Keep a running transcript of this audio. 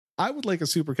I would like a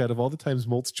supercut of all the times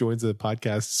Moltz joins a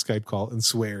podcast Skype call and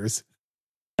swears.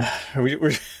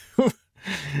 We're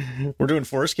doing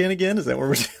foreskin again? Is that what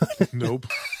we're doing? Nope.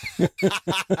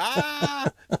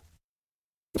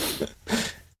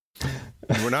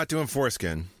 We're not doing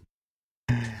foreskin.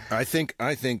 I think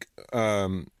I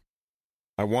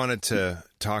wanted to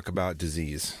talk about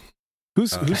disease.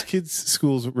 Whose kids'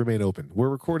 schools remain open? We're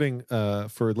recording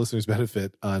for listeners'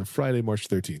 benefit on Friday, March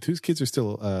 13th. Whose kids are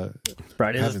still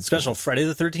Friday the having special school? Friday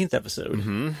the 13th episode.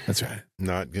 Mm-hmm. That's right.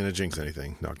 Not gonna jinx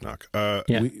anything. Knock knock.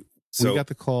 Yeah. We got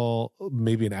the call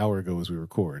maybe an hour ago as we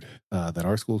record that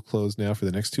our school's closed now for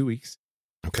the next 2 weeks.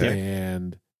 Okay.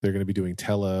 And they're going to be doing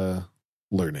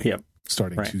tele-learning Yep.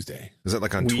 starting Tuesday. Is it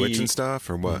like on Twitch and stuff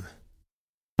or what?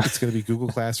 It's going to be Google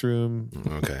Classroom,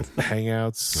 Okay.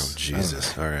 Hangouts. Oh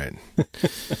Jesus! All right.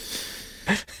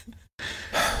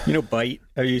 You know Byte?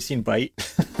 Have you seen Byte?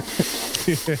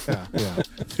 yeah.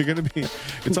 They're going to be.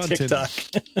 It's on TikTok.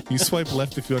 Tinder. You swipe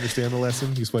left if you understand the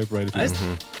lesson. You swipe right if you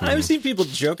don't. I've seen people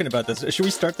joking about this. Should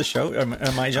we start the show?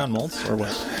 Am I John Moltz or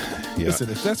what? Yeah.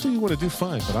 Listen, if that's what you want to do,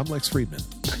 fine. But I'm Lex Friedman.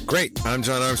 Great. I'm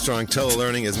John Armstrong.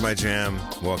 Telelearning is my jam.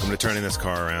 Welcome to Turning This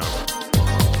Car Around.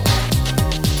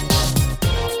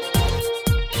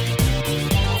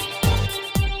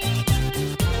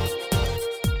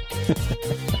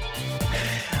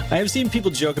 I have seen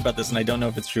people joke about this, and I don't know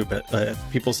if it's true, but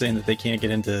people saying that they can't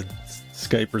get into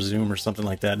Skype or Zoom or something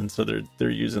like that, and so they're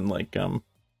using like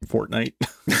Fortnite.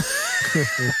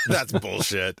 That's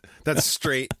bullshit. That's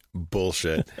straight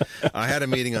bullshit. I had a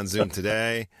meeting on Zoom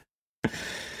today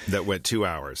that went 2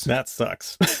 hours. That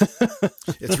sucks.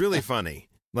 It's really funny.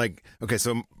 Like, okay,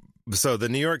 so the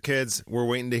New York kids, we're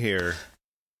waiting to hear.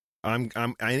 I'm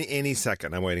any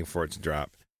second I'm waiting for it to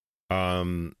drop.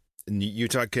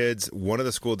 Utah kids, one of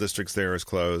the school districts there is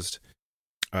closed.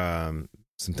 Some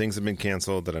things have been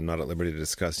canceled that I'm not at liberty to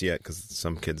discuss yet because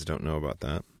some kids don't know about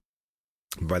that.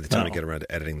 By the time I get around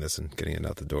to editing this and getting it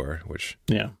out the door, which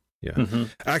yeah. Mm-hmm.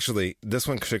 Actually, this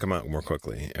one should come out more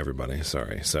quickly. Everybody,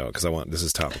 sorry. So because this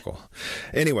is topical.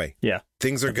 Anyway, yeah,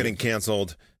 things are getting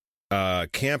canceled.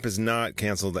 Camp is not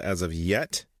canceled as of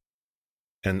yet,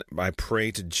 and I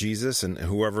pray to Jesus and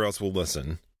whoever else will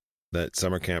listen that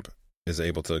summer camp is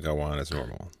able to go on as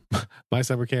normal. My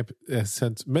summer camp has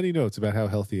sent many notes about how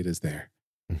healthy it is there.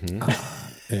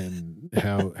 Mm-hmm. And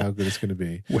how good it's going to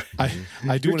be. I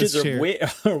do Your want to kids share.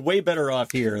 are way better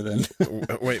off here than.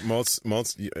 Wait, Maltz,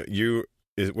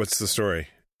 what's the story?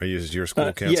 Is your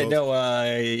school canceled? Yeah,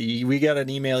 no. We got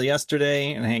an email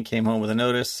yesterday, and Hank came home with a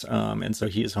notice, and so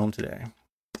he is home today,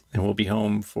 and we'll be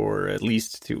home for at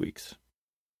least 2 weeks.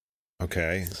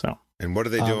 Okay. So, and what are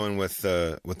they doing with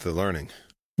the learning?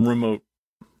 Remote.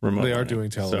 They are learning. doing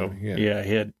television. So,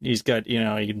 yeah, he's got.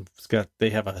 They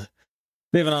have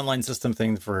an online system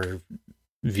thing for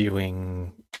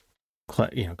viewing,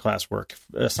 classwork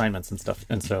assignments and stuff,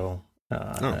 and so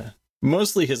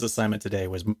mostly his assignment today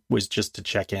was just to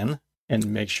check in and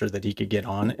make sure that he could get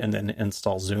on, and then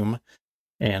install Zoom,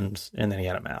 and then he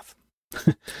had a math.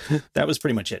 That was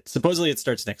pretty much it. Supposedly, it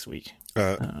starts next week.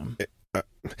 I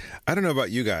don't know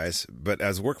about you guys, but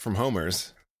as work from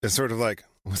homers, it's sort of like,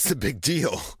 what's the big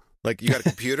deal? Like, you got a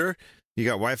computer. You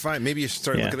got Wi-Fi. Maybe you should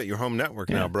start looking at your home network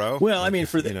now, bro. Well, I mean,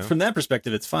 from that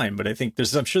perspective, it's fine. But I think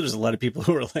I'm sure there's a lot of people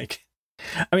who are like,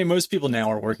 I mean, most people now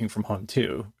are working from home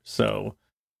too. So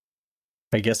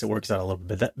I guess it works out a little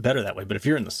bit better that way. But if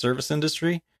you're in the service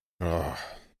industry,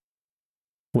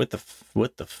 what the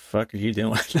fuck are you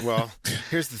doing? Well,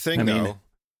 here's the thing, though.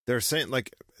 They're saying,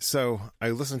 like, so I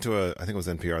listened to I think it was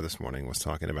NPR this morning, was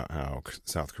talking about how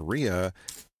South Korea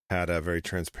had a very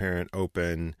transparent,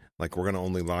 open, like, we're going to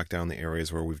only lock down the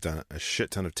areas where we've done a shit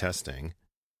ton of testing.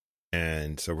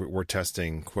 And so we're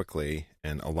testing quickly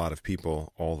and a lot of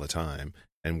people all the time.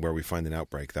 And where we find an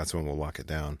outbreak, that's when we'll lock it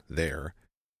down there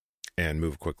and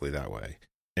move quickly that way.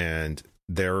 And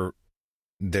their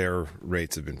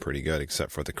rates have been pretty good,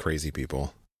 except for the crazy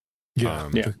people. Yeah,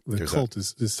 the cult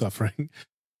is suffering.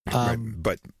 Right.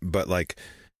 But like,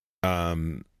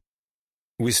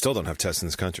 we still don't have tests in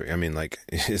this country. I mean, like,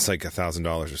 it's like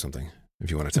 $1,000 or something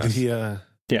if you want to test.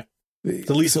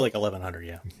 It's at least like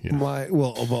 $1,100. Yeah.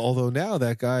 Although now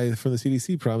that guy from the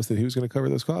CDC promised that he was going to cover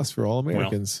those costs for all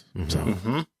Americans.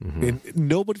 And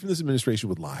nobody from this administration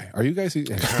would lie. Are you guys?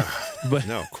 But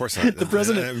no, of course not. The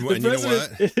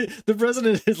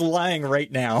president is lying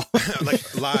right now,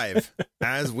 like live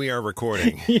as we are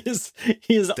recording. He is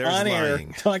on air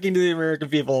talking to the American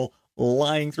people,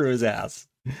 lying through his ass.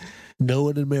 No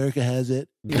one in America has it.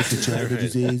 It's a China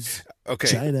disease. Okay,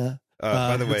 China.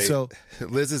 By the way,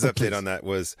 Liz's update on that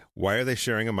was, why are they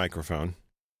sharing a microphone?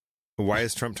 Why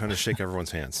is Trump trying to shake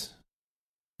everyone's hands?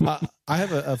 I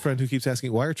have a friend who keeps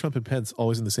asking, why are Trump and Pence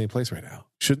always in the same place right now?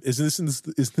 Is this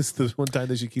the one time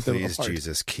they should keep them apart? Please,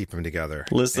 Jesus, keep them together.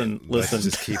 Listen. Let's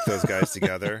just keep those guys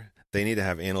together. They need to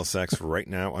have anal sex right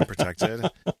now, unprotected.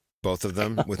 Both of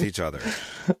them with each other.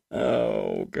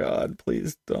 Oh, God,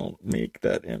 please don't make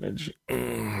that image.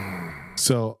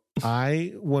 So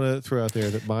I want to throw out there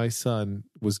that my son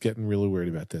was getting really worried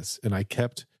about this. And I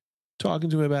kept talking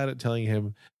to him about it, telling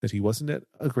him that he wasn't at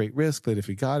a great risk, that if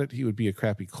he got it, he would be a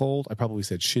crappy cold. I probably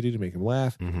said shitty to make him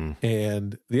laugh. Mm-hmm.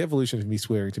 And the evolution of me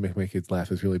swearing to make my kids laugh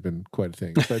has really been quite a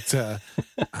thing. But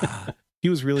he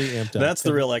was really amped up. That's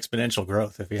the real exponential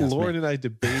growth, if you ask Lauren me. and I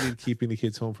debated keeping the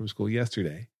kids home from school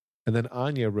yesterday. And then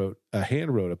Anya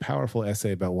hand wrote a powerful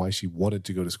essay about why she wanted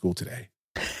to go to school today.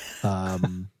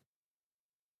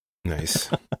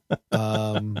 Nice.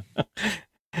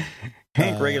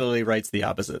 Hank regularly writes the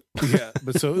opposite. Yeah,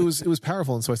 but so it was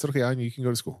powerful. And so I said, okay, Anya, you can go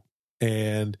to school.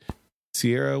 And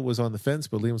Sierra was on the fence,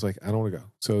 but Liam was like, I don't want to go.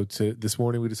 So this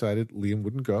morning we decided Liam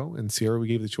wouldn't go. And Sierra, we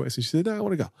gave the choice. And she said, no, I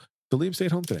want to go. So Liam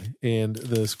stayed home today. And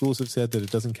the schools have said that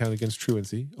it doesn't count against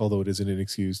truancy, although it is an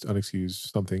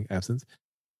unexcused something absence.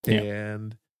 Yeah.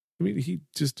 And I mean, he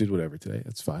just did whatever today.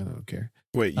 That's fine. I don't care.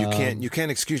 Wait, you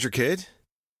can't excuse your kid?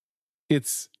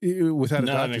 It's without a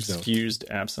Not an doctor's note. excused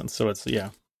absence. So it's, yeah.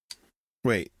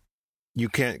 Wait, you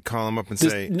can't call him up and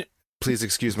say, please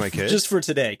excuse my kid? Just for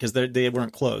today, because they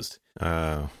weren't closed.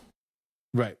 Oh.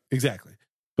 Right, exactly.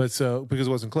 But so because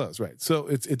it wasn't closed, right? So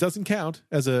it doesn't count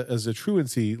as a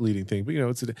truancy leading thing. But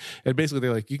and basically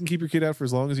they're like, you can keep your kid out for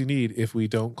as long as you need if we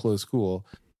don't close school,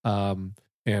 and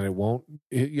it won't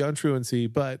hit you on truancy.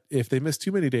 But if they miss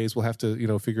too many days, we'll have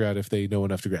to figure out if they know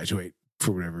enough to graduate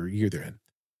for whatever year they're in.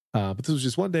 But this was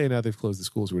just one day, and now they've closed the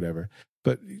schools or whatever.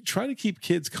 But trying to keep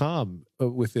kids calm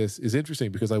with this is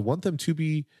interesting because I want them to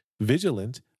be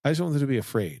vigilant. I just want them to be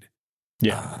afraid.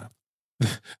 Yeah.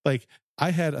 Like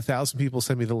I had 1,000 people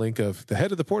send me the link of the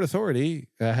head of the Port Authority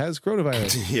has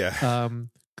coronavirus. Yeah. And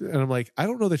I'm like, I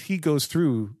don't know that he goes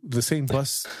through the same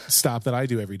bus stop that I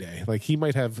do every day. Like he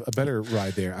might have a better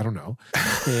ride there. I don't know.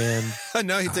 And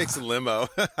no, he takes a limo.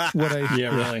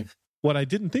 Really. What I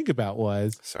didn't think about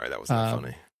was, sorry, that was not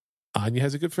funny. Anya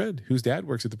has a good friend whose dad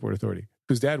works at the Port Authority,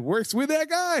 whose dad works with that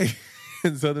guy.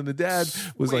 And so then the dad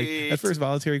was like, at first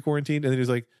voluntary quarantine. And then he was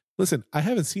like, listen, I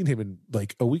haven't seen him in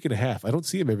like a week and a half. I don't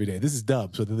see him every day. This is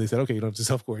dumb. So then they said, okay, you don't have to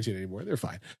self-quarantine anymore. They're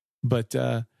fine. But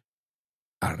I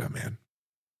don't know, man.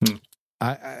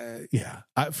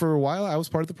 For a while I was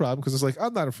part of the problem because I was like,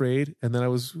 I'm not afraid. And then I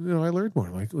was, I learned more.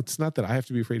 I'm like, it's not that I have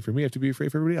to be afraid for me. I have to be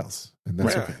afraid for everybody else. And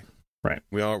that's okay. Right.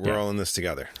 We're all in this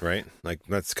together, right? Like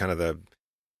that's kind of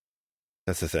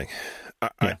that's the thing.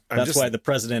 That's why the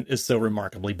president is so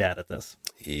remarkably bad at this.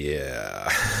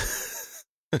 Yeah.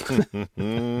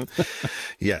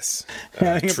 Yes.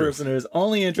 Having a person who is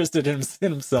only interested in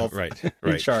himself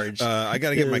in charge. I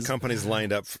got to get my companies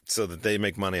lined up so that they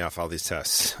make money off all these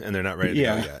tests, and they're not ready to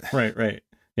go yet. Right.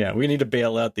 Yeah, we need to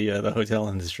bail out the hotel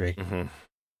industry. Mm-hmm.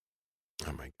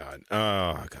 Oh my God.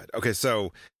 Oh God. Okay,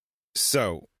 so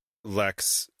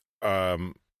Lex,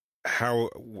 how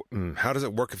does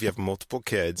it work if you have multiple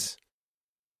kids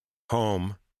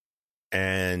home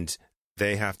and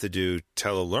they have to do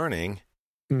telelearning?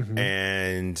 Mm-hmm.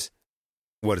 And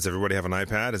what, does everybody have an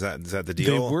iPad? Is that the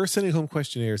deal? They were sending home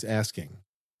questionnaires asking,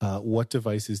 what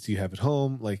devices do you have at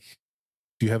home? Like,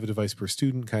 do you have a device per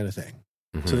student kind of thing?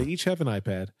 Mm-hmm. So they each have an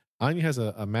iPad. Anya has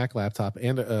a Mac laptop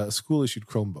and a school-issued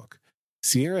Chromebook.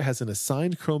 Sierra has an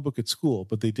assigned Chromebook at school,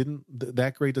 but they didn't.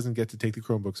 That grade doesn't get to take the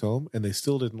Chromebooks home, and they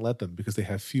still didn't let them because they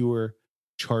have fewer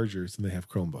chargers than they have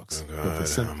Chromebooks. Oh God, but if they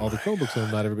sent all the Chromebooks home,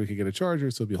 not everybody could get a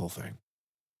charger, so it'd be a whole thing.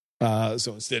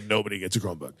 So instead, nobody gets a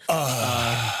Chromebook.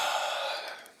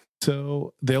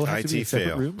 So they'll have to be in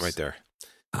separate rooms. Right there.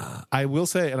 I will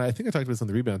say, and I think I talked about this on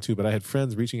the Rebound too, but I had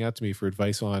friends reaching out to me for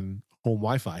advice on home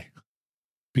Wi-Fi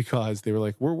because they were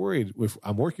like, we're worried if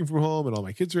I'm working from home and all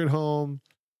my kids are at home,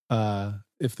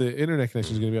 if the internet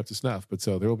connection is going to be up to snuff. But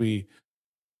so the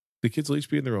kids will each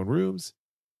be in their own rooms,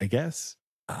 I guess,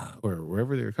 or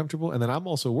wherever they're comfortable. And then I'm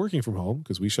also working from home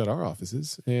because we shut our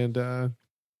offices. And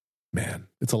man,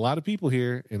 it's a lot of people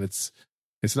here, and it's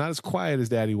not as quiet as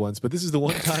Daddy wants. But this is the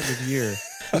one time of year,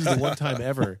 this is the one time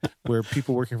ever where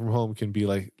people working from home can be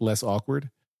like less awkward.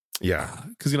 Yeah,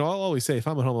 because I'll always say if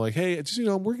I'm at home, I'm like, hey, just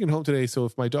I'm working at home today, so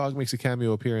if my dog makes a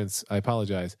cameo appearance, I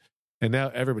apologize. And now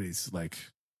everybody's like,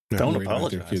 don't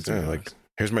apologize. Kids like,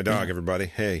 here's my dog, everybody.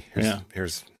 Hey,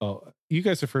 here's. Oh, you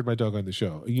guys have heard my dog on the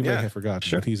show. You may have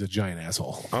forgotten, but he's a giant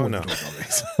asshole. Oh no,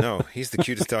 no, he's the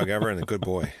cutest dog ever and a good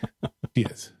boy. He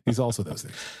is. He's also those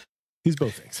things. He's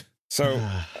both things. So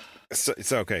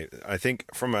it's okay. I think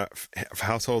from a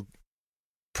household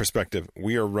perspective,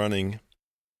 we are running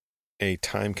a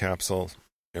time capsule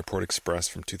Airport Express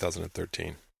from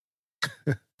 2013.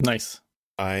 Nice.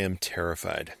 I am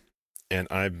terrified. And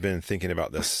I've been thinking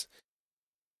about this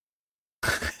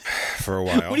for a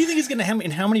while. What do you think is going to happen?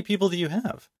 And how many people do you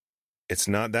have? It's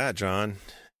not that, John.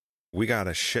 We got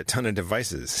a shit ton of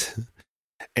devices.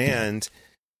 And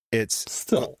it's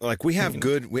Still, like we have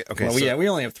good. We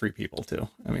only have 3 people too.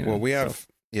 I mean, we have,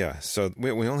 so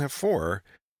we only have 4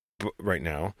 right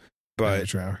now. But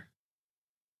amateur hour.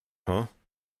 Huh?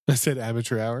 I said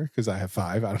amateur hour because I have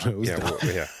 5. I don't know. It was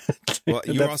yeah. Well,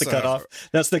 you that's also the cutoff.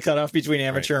 That's the cutoff between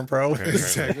amateur and pro. Right.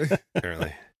 Exactly.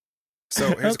 Apparently. So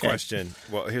here's Okay. a question.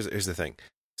 Well, here's the thing.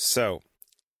 So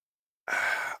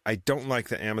I don't like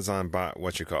the Amazon bot.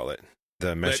 What you call it? The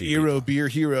That meshy Eero people. beer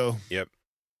hero.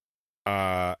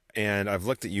 And I've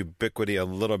looked at Ubiquity a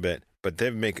little bit, but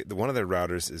one of their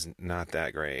routers is not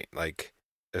that great. Like,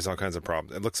 there's all kinds of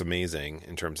problems. It looks amazing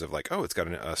in terms of like, oh, it's got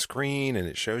a screen and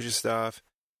it shows you stuff,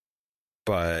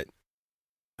 but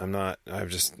I've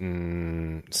just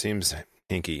seems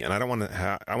hinky, and I don't want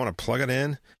to. I want to plug it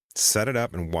in, set it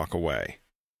up, and walk away.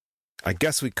 I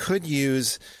guess we could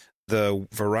use the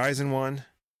Verizon one,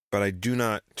 but I do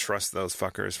not trust those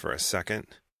fuckers for a second.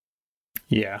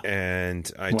 Yeah. And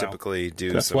I typically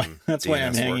do that's some. That's why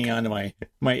I'm hanging on to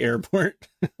my airport.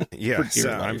 Yeah, for dear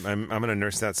so life. I'm going to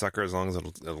nurse that sucker as long as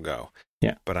it'll go.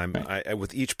 Yeah, but right. I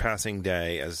with each passing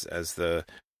day, as the,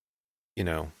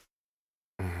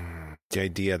 the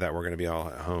idea that we're going to be all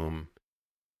at home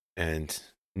and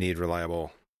need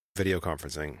reliable video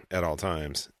conferencing at all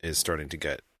times is starting to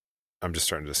get. I'm just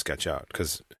starting to sketch out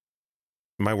because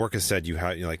my work has said you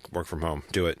work from home,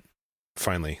 do it.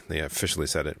 Finally, they officially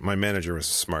said it. My manager was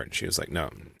smart. She was like, no,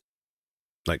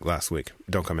 like last week,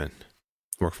 don't come in,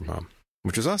 work from home,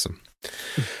 which was awesome.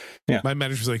 Yeah. My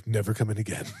manager was like, never come in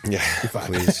again. Yeah,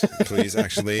 please,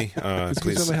 actually,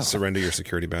 please surrender your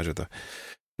security badge at the.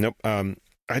 Nope. I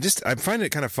find it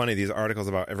kind of funny, these articles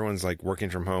about everyone's like working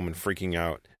from home and freaking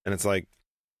out. And it's like,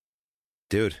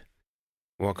 dude,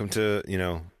 welcome to,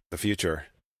 the future.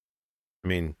 I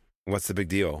mean, what's the big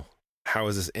deal? How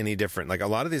is this any different? Like a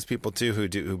lot of these people too,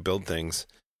 who build things,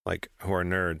 like who are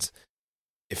nerds,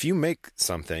 if you make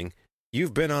something,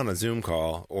 you've been on a Zoom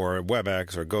call or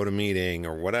WebEx or GoToMeeting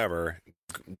or whatever,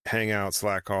 Hangout,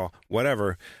 Slack call,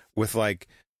 whatever, with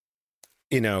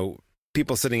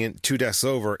people sitting in 2 desks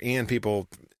over and people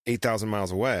 8,000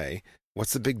 miles away.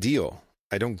 What's the big deal?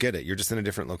 I don't get it. You're just in a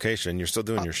different location. You're still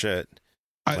doing your shit.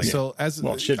 I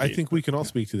think we can all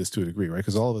speak to this to a degree, right?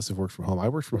 Because all of us have worked from home. I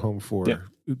worked from home for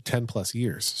 10 plus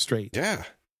years straight. Yeah.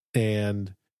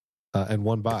 And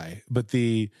one by. But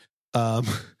the I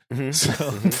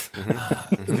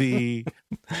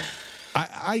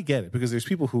get it, because there's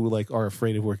people who are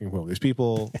afraid of working from home. There's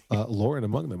people, Lauren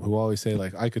among them, who always say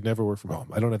I could never work from home.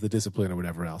 I don't have the discipline or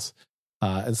whatever else.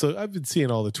 And so I've been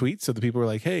seeing all the tweets. So the people are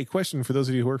like, hey, question for those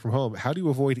of you who work from home. How do you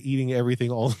avoid eating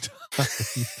everything all the time?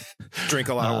 Drink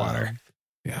a lot of water.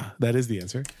 Yeah, that is the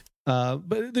answer.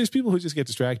 But there's people who just get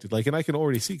distracted. And I can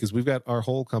already see, because we've got our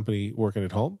whole company working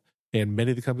at home, and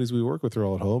many of the companies we work with are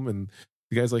all at home. And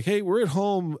the guy's like, hey, we're at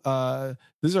home.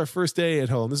 This is our first day at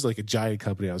home. This is like a giant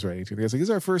company I was writing to. The guy's like, this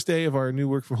is our first day of our new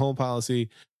work from home policy.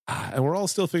 And we're all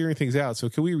still figuring things out. So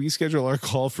can we reschedule our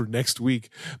call for next week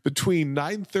between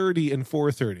 9:30 and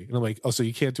 4:30? And I'm like, oh, so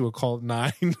you can't do a call at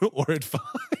 9 or at 5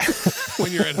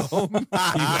 when you're at home, you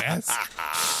ask?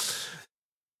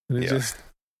 And it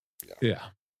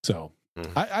So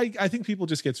I think people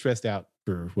just get stressed out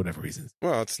for whatever reasons.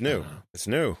 Well, it's new. It's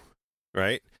new,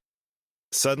 right?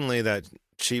 Suddenly that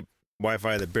cheap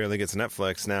Wi-Fi that barely gets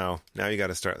Netflix, now you got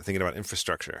to start thinking about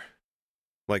infrastructure.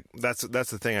 Like that's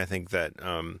the thing. I think that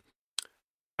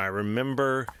I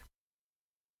remember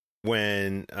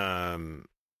when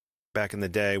back in the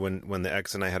day when the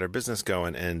ex and I had our business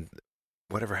going, and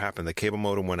whatever happened, the cable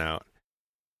modem went out,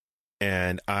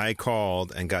 and I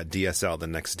called and got DSL the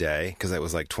next day, because it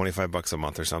was like $25 a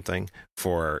month or something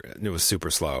it was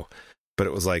super slow, but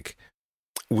it was like,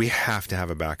 we have to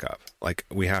have a backup. Like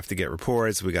we have to get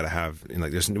reports. We got to have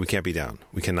we can't be down.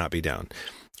 We cannot be down.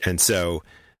 And so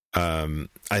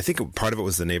I think part of it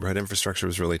was the neighborhood infrastructure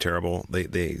was really terrible.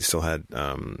 They still had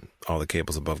all the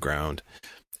cables above ground,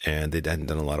 and they hadn't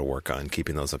done a lot of work on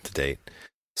keeping those up to date.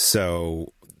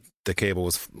 So the cable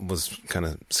was kind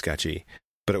of sketchy,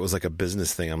 but it was like a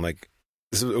business thing. I'm like,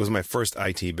 it was my first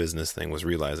IT business thing, was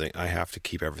realizing I have to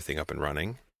keep everything up and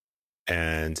running.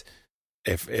 And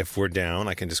if we're down,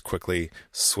 I can just quickly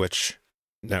switch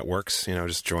networks,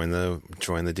 just join the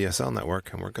DSL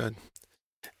network, and we're good.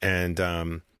 And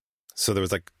so there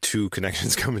was 2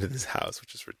 connections coming to this house,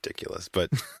 which is ridiculous, but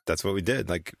that's what we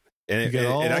did. And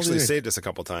it actually saved us a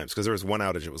couple times because there was one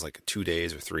outage. It was like 2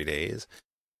 days or 3 days,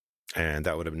 and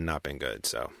that would have not been good.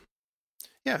 So,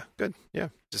 yeah, good. Yeah,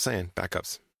 just saying,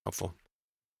 backups helpful.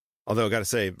 Although I got to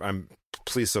say, I'm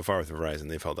pleased so far with Verizon.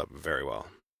 They've held up very well.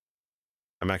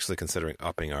 I'm actually considering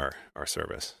upping our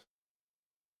service.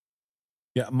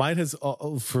 Yeah, mine has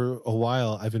for a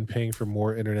while. I've been paying for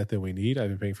more internet than we need. I've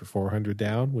been paying for $400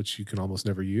 down, which you can almost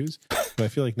never use. But I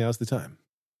feel like now's the time.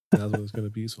 Now's when it's going to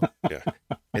be useful. Yeah,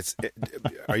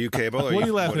 are you cable? What are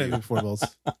you laughing at me for, Mills?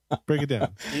 Break it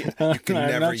down. You can I'm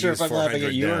never not sure use if I'm laughing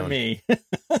at you down. or me.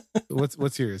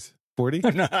 What's yours? 40?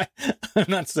 I'm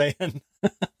not saying.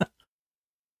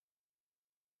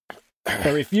 I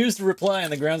refuse to reply on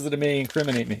the grounds that it may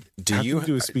incriminate me. Do you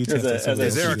do a speed As test? a- on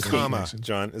Is there a speed comma, connection?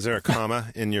 John? Is there a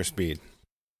comma in your speed?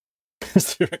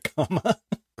 Is there a comma?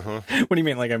 Uh-huh. What do you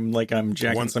mean? Like I'm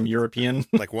jacking some European?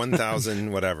 Like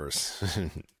 1,000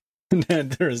 whatevers.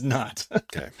 There is not.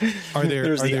 Okay.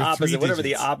 There's the opposite, whatever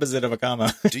the opposite of a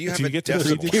comma. Do you have Do you a get to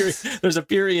those decimal? There's a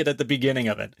period at the beginning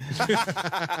of it.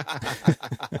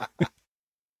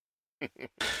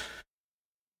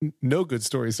 No good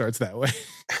story starts that way.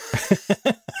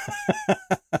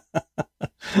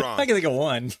 Wrong. I can think of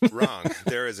one. Wrong.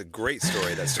 There is a great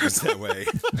story that starts that way.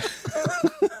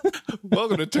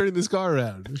 Welcome to Turning This Car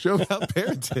Around, a show about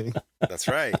parenting. That's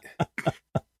right.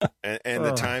 And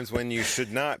the times when you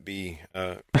should not be,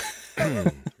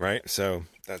 right? So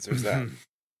there's that.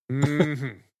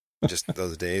 Mhm. Just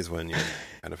those days when you're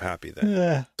kind of happy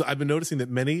that. So I've been noticing that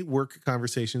many work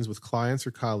conversations with clients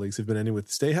or colleagues have been ending with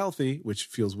 "stay healthy," which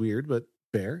feels weird but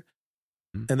fair.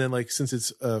 And then, like, since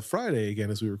it's Friday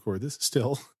again as we record this,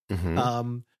 still,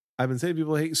 Mhm. I've been saying to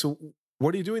people, "Hey, so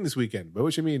what are you doing this weekend?" By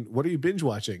which I mean, what are you binge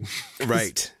watching?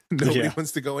 Right. Nobody Yeah.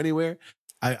 wants to go anywhere.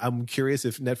 I'm curious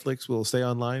if Netflix will stay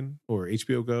online or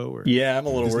HBO Go or Yeah, I'm a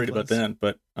little Disney worried about Plus. that,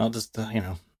 but I'll just,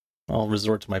 I'll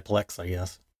resort to my Plex, I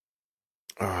guess.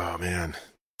 Oh, man.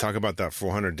 Talk about that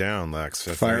 400 down, Lex.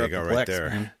 There Fire you up go, the right Plex, there.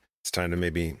 man. It's time to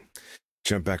maybe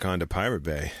jump back onto Pirate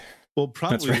Bay. Well,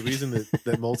 probably right. the reason that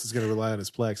Maltz is going to rely on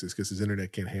his Plex is because his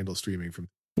internet can't handle streaming from.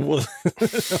 Well,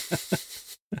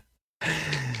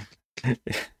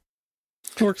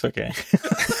 it works okay.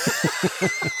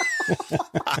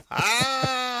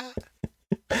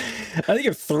 I think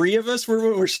if three of us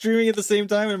were streaming at the same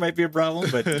time, it might be a problem.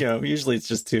 But usually it's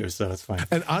just two, so it's fine.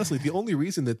 And honestly, the only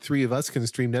reason that three of us can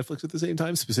stream Netflix at the same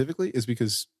time specifically is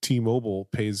because T-Mobile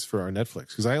pays for our Netflix.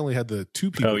 Because I only had the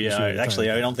two people. Oh yeah, streaming at the actually,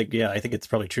 time. I don't think. Yeah, I think it's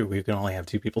probably true. We can only have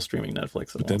two people streaming Netflix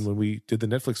at But then once. when we did the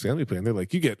Netflix family plan, they're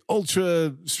like, "You get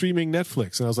ultra streaming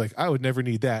Netflix," and I was like, "I would never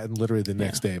need that." And literally the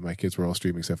next day, my kids were all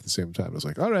streaming stuff at the same time. I was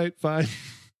like, "All right, fine."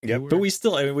 Yep. But we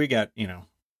still, we got,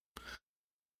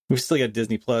 we still got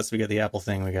Disney Plus. We got the Apple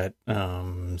thing. We got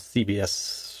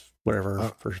CBS,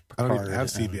 whatever for Picard. I don't even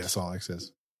have and- CBS All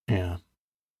Access. Yeah,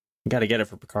 got to get it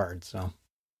for Picard. So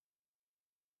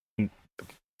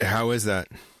How is that?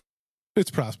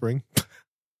 It's prospering.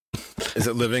 Is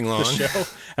it living long? the show.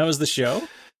 How was the show?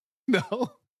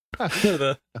 No.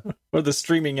 or the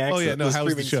streaming access? Oh yeah, no. the How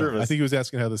was the streaming show? service. I think he was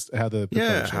asking how the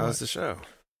Yeah, Picard show how's was. the show?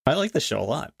 I like the show a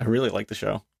lot. I really like the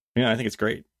show. Yeah, I think it's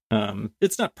great.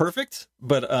 It's not perfect,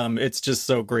 but it's just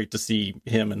so great to see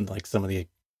him and like some of the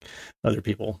other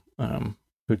people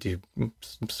who do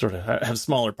sort of have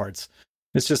smaller parts.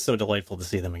 It's just so delightful to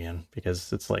see them again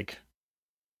because it's like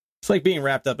being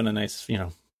wrapped up in a nice,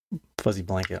 fuzzy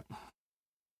blanket.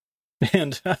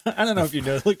 And I don't know if you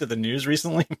looked at the news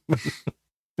recently.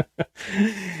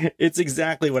 It's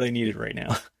exactly what I needed right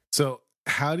now. So,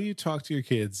 how do you talk to your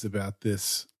kids about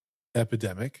this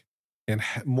epidemic? And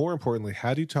more importantly,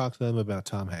 how do you talk to them about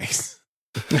Tom Hanks?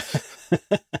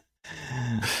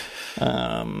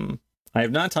 I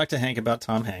have not talked to Hank about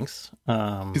Tom Hanks.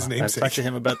 His namesake. I've talked to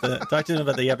him about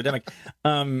the epidemic.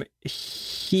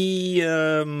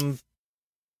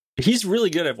 He's really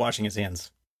good at washing his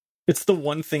hands. It's the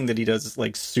one thing that he does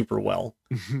like super well.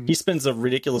 He spends a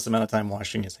ridiculous amount of time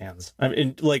washing his hands. I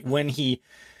mean, like when he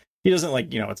doesn't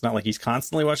it's not like he's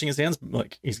constantly washing his hands.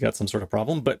 Like he's got some sort of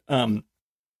problem, but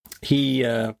he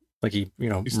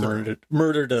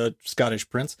murdered a Scottish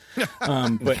prince.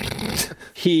 But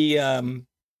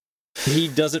he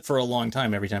does it for a long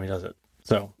time every time he does it.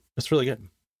 So it's really good.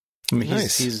 I mean,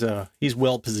 Nice. he's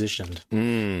well positioned.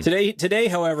 Mm.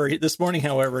 This morning,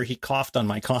 however, he coughed on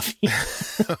my coffee.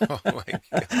 Oh my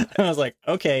God. I was like,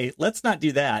 okay, let's not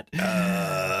do that.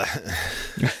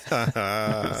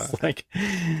 It's like,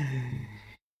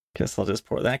 guess I'll just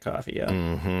pour that coffee out.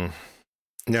 Mm-hmm.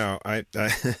 No, I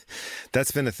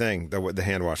that's been a thing. The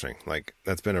hand washing, like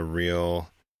that's been a real,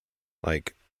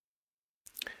 like,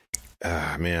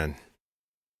 man.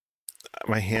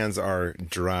 my hands are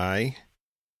dry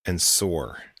and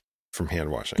sore from hand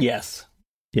washing. Yes.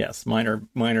 Mine are.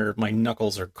 My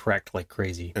knuckles are cracked like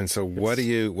crazy. And so,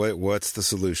 what's the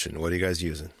solution? What are you guys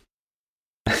using?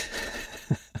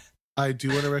 I do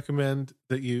want to recommend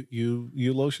that you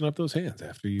lotion up those hands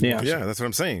after you. Yeah. wash Yeah, them. that's what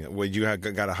I'm saying. Well, you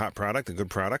got a hot product, a good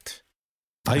product.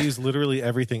 I use literally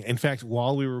everything. In fact,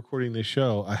 while we were recording this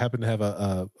show, I happened to have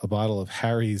a bottle of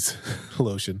Harry's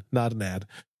lotion, not an ad,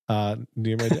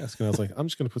 near my desk, and I was like, I'm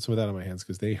just going to put some of that on my hands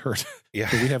because they hurt. Yeah,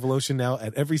 So we have lotion now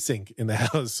at every sink in the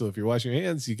house. So if you're washing your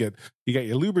hands, you got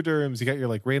your Lubriderms, you got your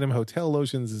like random hotel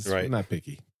lotions. It's Right. not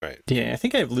picky. right. Yeah, I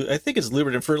think I think it's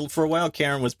Lubriderm. For a while,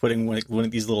 Karen was putting one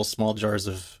of these little small jars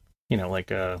of,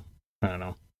 like I don't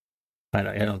know, I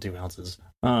don't do ounces.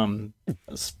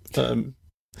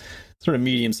 Sort of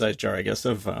medium-sized jar, I guess,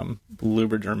 of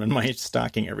Lubriderm in my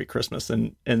stocking every Christmas,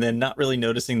 and then not really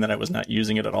noticing that I was not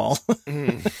using it at all.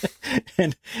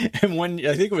 and when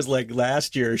I think it was like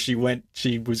last year, she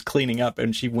was cleaning up,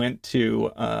 and she went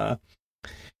to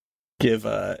give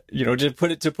to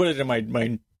put it in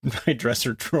my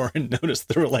dresser drawer, and noticed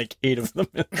there were like 8 of them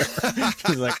in there.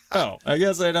 She's like, "Oh, I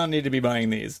guess I don't need to be buying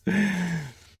these."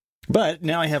 But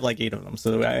now I have like 8 of them,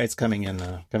 so it's coming in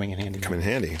handy. Come in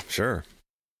handy, sure.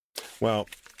 Well,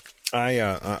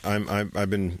 I've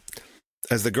been,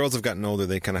 as the girls have gotten older,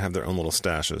 they kind of have their own little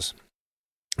stashes,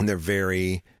 and they're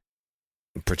very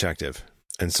protective,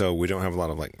 and so we don't have a lot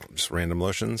of like just random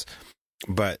lotions,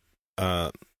 but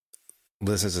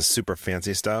Liz has a super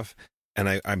fancy stuff,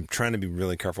 and I'm trying to be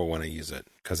really careful when I use it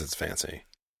because it's fancy,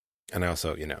 and I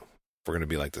also, if we're going to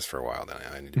be like this for a while, then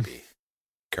I need to be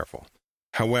careful.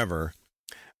 However,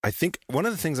 I think one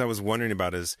of the things I was wondering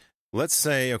about is, let's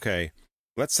say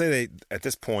they, at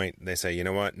this point, they say, you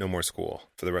know what, no more school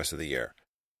for the rest of the year.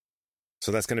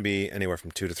 So that's going to be anywhere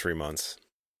from 2 to 3 months,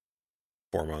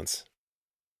 4 months.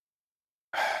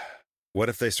 What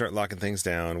if they start locking things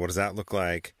down? What does that look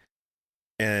like?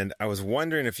 And I was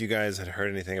wondering if you guys had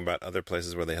heard anything about other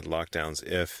places where they had lockdowns.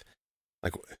 If,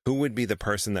 like, who would be the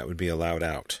person that would be allowed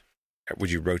out?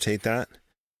 Would you rotate that?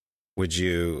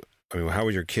 How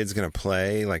are your kids going to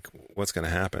play? Like, what's going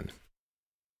to happen?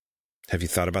 Have you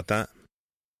thought about that?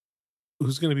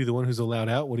 Who's going to be the one who's allowed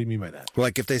out? What do you mean by that?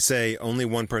 Like if they say only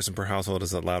one person per household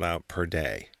is allowed out per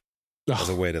day as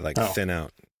a way to thin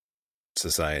out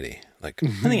society. Like, I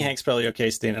think Hank's probably okay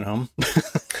staying at home.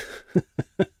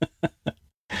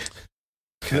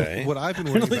 okay. What I've been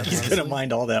I worried don't think about, he's going to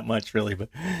mind all that much, really. But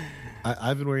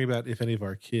I've been worrying about if any of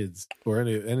our kids or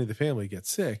any of the family get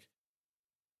sick,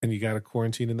 and you got to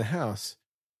quarantine in the house.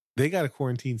 They got to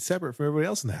quarantine separate from everybody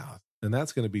else in the house, and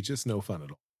that's going to be just no fun at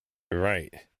all.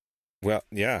 Right. Well,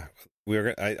 yeah,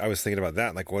 I was thinking about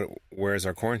that. Like, where's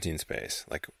our quarantine space?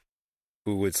 Like,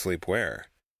 who would sleep where?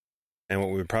 And what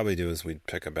we would probably do is we'd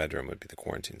pick a bedroom would be the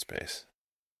quarantine space.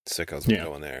 Sickos would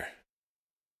go in there.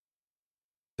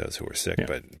 Those who were sick,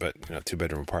 but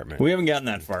 2-bedroom apartment. we haven't gotten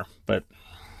that far, but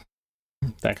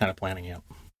that kind of planning, yeah.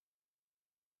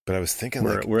 But I was thinking,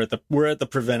 We're at the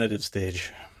preventative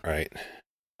stage, right?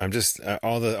 I'm just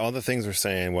all the things we're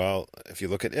saying. Well, if you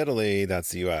look at Italy,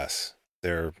 that's the U.S.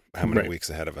 They're how many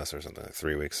weeks ahead of us, or something? Like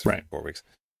 3 weeks, 4 weeks.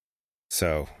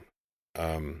 So,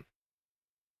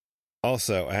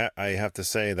 also, I have to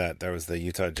say that there was the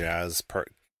Utah Jazz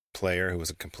player who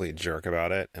was a complete jerk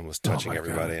about it and was touching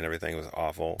everybody and everything. It was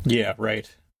awful. Yeah, right.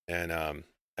 And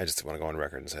I just want to go on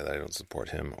record and say that I don't support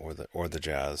him or the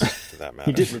Jazz for that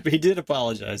matter. He did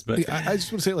apologize, but I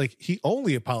just want to say, like, he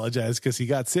only apologized because he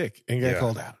got sick and got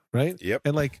called out, right? Yep.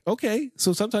 And like, okay,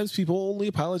 so sometimes people only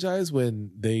apologize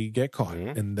when they get caught,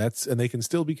 and they can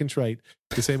still be contrite.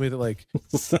 The same way that, like,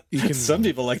 some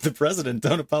people, like the president,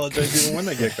 don't apologize even when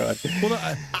they get caught. Well, no,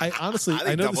 I honestly,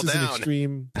 I know this is an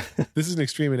extreme. This is an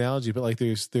extreme analogy, but like,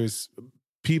 there's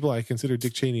people, I consider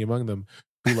Dick Cheney among them,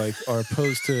 who like are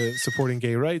opposed to supporting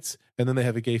gay rights, and then they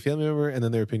have a gay family member, and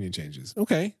then their opinion changes.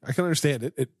 Okay, I can understand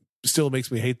it. It still makes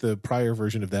me hate the prior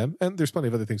version of them, and there's plenty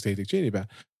of other things to hate Dick Cheney about.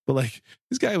 But like,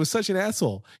 this guy was such an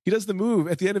asshole. He does the move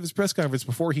at the end of his press conference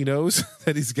before he knows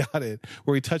that he's got it,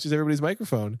 where he touches everybody's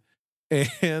microphone,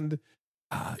 and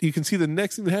you can see the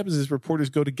next thing that happens is reporters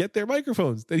go to get their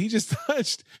microphones that he just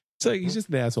touched. So he's just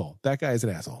an asshole. That guy is an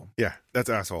asshole. Yeah,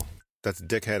 that's asshole. That's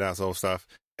dickhead asshole stuff.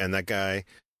 And that guy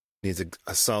needs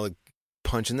a solid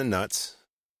punch in the nuts,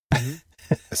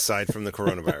 aside from the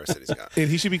coronavirus that he's got. And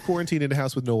he should be quarantined in a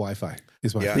house with no Wi-Fi.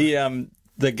 Is my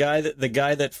the guy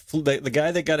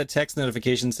that got a text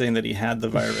notification saying that he had the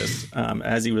virus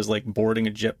as he was like boarding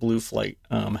a JetBlue flight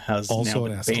has also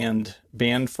now been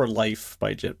banned for life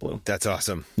by JetBlue. That's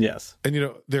awesome. Yes,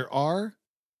 and there are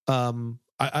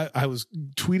I was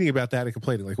tweeting about that and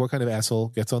complaining, like, what kind of asshole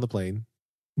gets on the plane,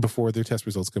 before their test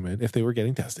results come in if they were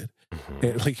getting tested.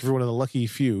 And, like if you're one of the lucky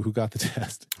few who got the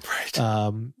test. Right.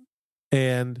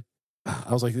 And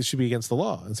I was like, this should be against the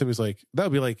law. And somebody was like, that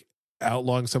would be like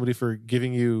outlawing somebody for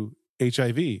giving you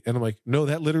HIV. And I'm like, no,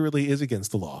 that literally is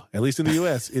against the law. At least in the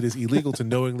US, it is illegal to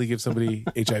knowingly give somebody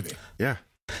HIV. Yeah.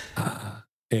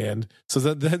 And so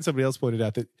then somebody else pointed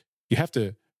out that you have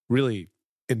to really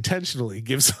intentionally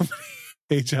give somebody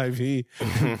HIV,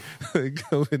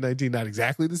 COVID-19, not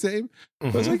exactly the same.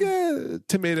 But it's like,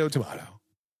 tomato.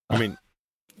 I mean,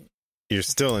 you're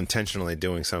still intentionally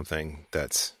doing something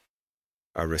that's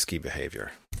a risky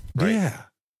behavior, right? Yeah.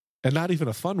 And not even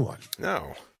a fun one.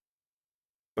 No.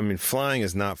 I mean, flying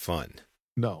is not fun.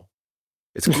 No.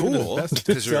 It's cool Tell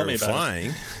because me you're about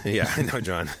flying. Yeah, I know,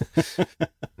 John.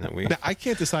 Now, I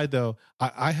can't decide, though.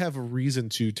 I have a reason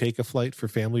to take a flight for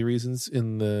family reasons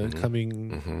in the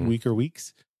coming week or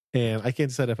weeks. And I can't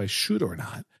decide if I should or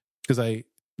not because I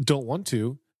don't want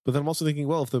to. But then I'm also thinking,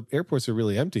 well, if the airports are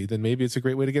really empty, then maybe it's a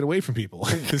great way to get away from people.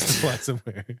 Just to fly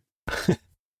somewhere.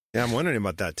 Yeah, I'm wondering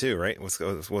about that too, right? What's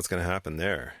going to happen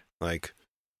there? Like,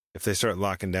 if they start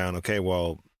locking down, okay,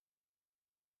 well,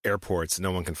 airports,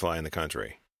 no one can fly in the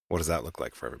country. What does that look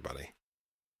like for everybody?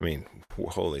 I mean,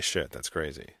 holy shit, that's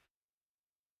crazy.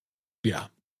 Yeah.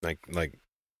 Like.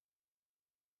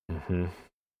 Yeah.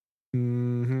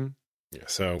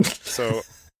 So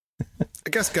I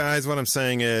guess, guys, what I'm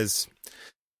saying is,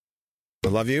 I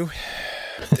love you,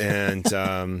 and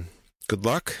good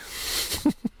luck.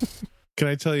 Can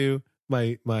I tell you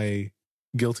my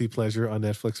guilty pleasure on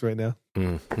Netflix right now?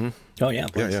 Oh yeah,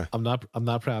 please. Yeah. I'm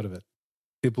not proud of it.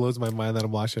 It blows my mind that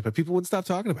I'm watching it, but people wouldn't stop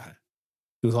talking about it.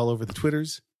 It was all over the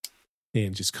Twitters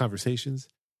and just conversations.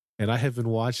 And I have been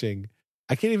watching.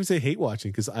 I can't even say hate watching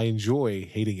because I enjoy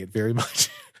hating it very much.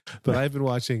 But I've been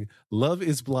watching Love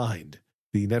is Blind,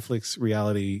 the Netflix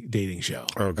reality dating show.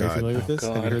 Oh, God. Are you familiar with this?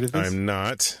 God. Have you heard of this? I'm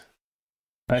not.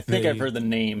 I think I've heard the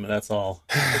name. That's all.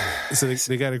 So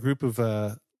they got a group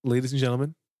of ladies and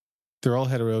gentlemen. They're all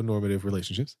heteronormative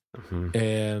relationships.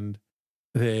 And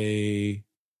they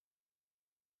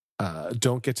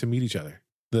don't get to meet each other.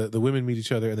 The women meet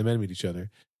each other and the men meet each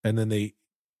other. And then they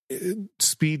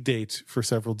speed date for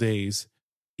several days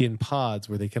in pods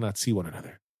where they cannot see one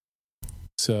another.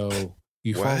 So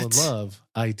you fall in love,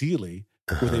 ideally,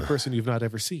 with a person you've not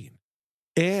ever seen.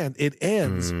 And it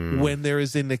ends when there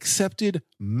is an accepted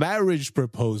marriage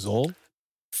proposal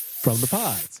from the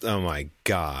pods. Oh, my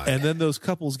God. And then those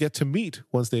couples get to meet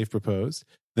once they've proposed.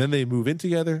 Then they move in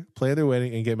together, plan their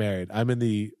wedding, and get married. I'm in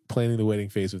the planning the wedding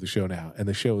phase of the show now. And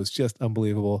the show is just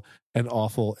unbelievable and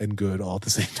awful and good all at the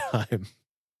same time.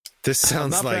 This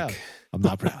sounds like... I'm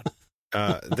not proud.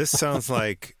 This sounds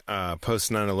like post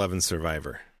 9/11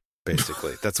 Survivor,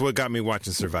 basically. That's what got me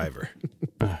watching Survivor.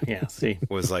 Yeah, see.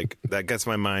 Was like, that gets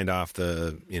my mind off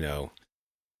the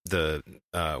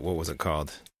what was it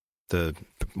called? The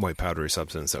white powdery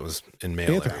substance that was in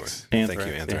mail Anthrax. everywhere. Thank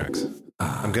you, Anthrax.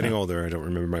 I'm getting older. I don't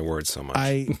remember my words so much.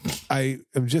 I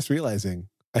am just realizing,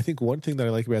 I think one thing that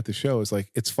I like about the show is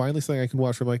like, it's finally something I can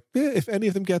watch where I'm like, if any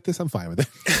of them get this, I'm fine with it.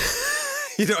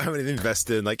 You don't have anything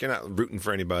invested. Like, you're not rooting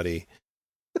for anybody.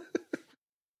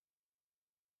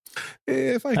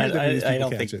 If I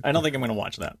don't think I'm going to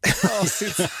watch that.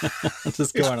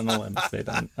 Just go out on a limb and say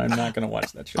that I'm not going to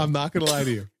watch that show. I'm not going to lie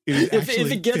to you. If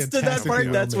it gets to that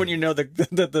part, that's when you know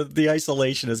the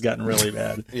isolation has gotten really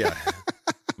bad. Yeah.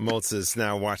 Moltz is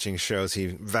now watching shows he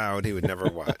vowed he would never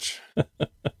watch. All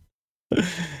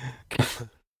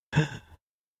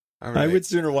right. I would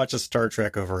sooner watch a Star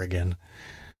Trek over again.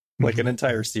 Like an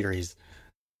entire series.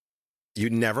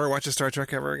 You'd never watch a Star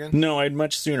Trek ever again? No, I'd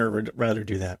much sooner rather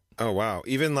do that. Oh, wow.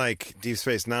 Even like Deep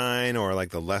Space Nine or like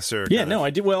the lesser... Yeah, no, I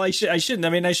do. Well, I shouldn't. I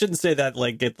mean, I shouldn't say that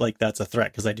like that's a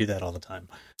threat because I do that all the time.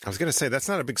 I was going to say, that's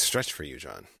not a big stretch for you,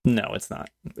 John. No, it's not.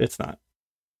 It's not.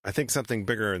 I think something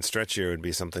bigger and stretchier would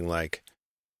be something like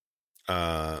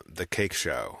The Cake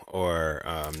Show or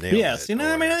Nailed Yes, It,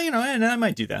 I mean, I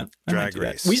might do that. Drag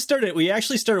Race. We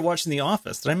actually started watching The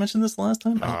Office. Did I mention this last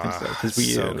time? I don't think so because we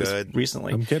so good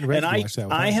recently. I'm getting ready to watch that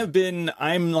one.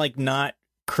 I'm like not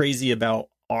crazy about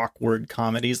awkward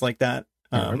comedies like that.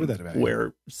 I remember that about you.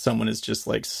 Where someone is just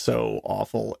like so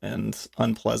awful and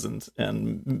unpleasant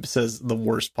and says the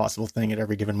worst possible thing at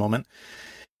every given moment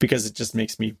because it just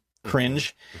makes me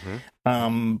cringe.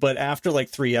 But after like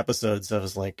 3 episodes, I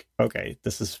was like, okay,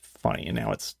 this is funny, and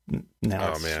now it's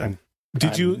man.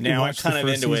 Did you now I'm kind of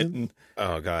into season? it. And,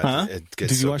 oh God, huh? It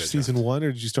gets did you so watch good, season John. 1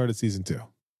 or did you start at season 2?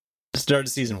 started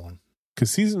season 1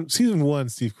 Because season 1,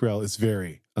 Steve Carell is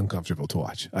very uncomfortable to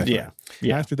watch. I find.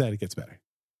 Yeah. After that, it gets better.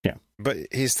 But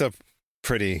he's still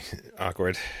pretty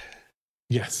awkward.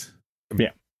 Yes.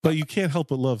 Yeah. But you can't help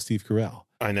but love Steve Carell.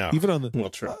 I know. Even on the Well,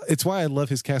 true. it's why I love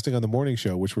his casting on the morning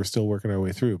show, which we're still working our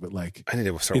way through. But like, I need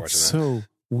to start it's watching so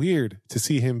weird to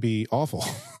see him be awful.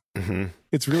 that. Mm-hmm.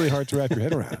 It's really hard to wrap your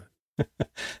head around.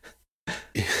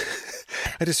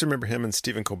 I just remember him and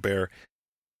Stephen Colbert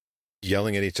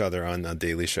yelling at each other on a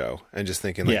Daily Show, and just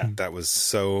thinking like Yeah. that was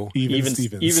so Even Stevens.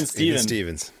 Even Even Steven.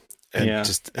 Stevens, and Yeah.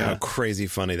 just how crazy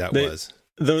funny that They- was.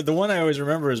 The one I always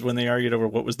remember is when they argued over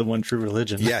what was the one true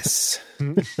religion. Yes,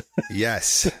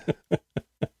 yes,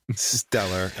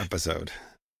 stellar episode.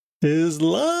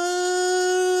 Islam.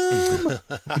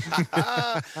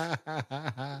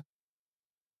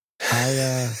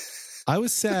 I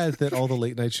was sad that all the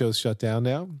late night shows shut down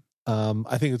now.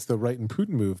 I think it's the right and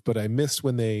prudent move, but I missed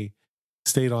when they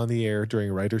stayed on the air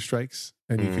during writer strikes,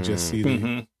 and you could just see the.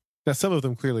 Mhm. Now, some of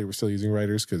them clearly were still using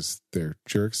writers because they're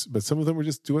jerks, but some of them were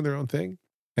just doing their own thing.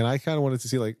 And I kind of wanted to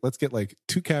see, like, let's get like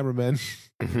 2 cameramen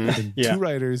Mhm. and Yeah. 2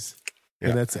 writers, Yeah.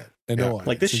 and that's it. And Yeah. no audience.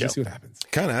 Like this And just show. see what happens.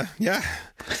 Kind of, yeah.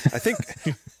 I think,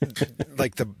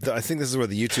 like I think this is where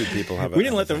the YouTube people have. We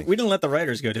didn't let the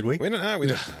writers go, did we? We don't. We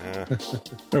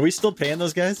don't. Are we still paying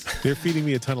those guys? They're feeding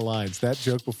me a ton of lines. That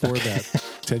joke before that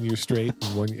 10 years straight,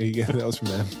 and yeah, that was from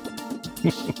them.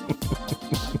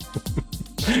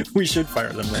 We should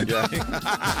fire them then. Yeah.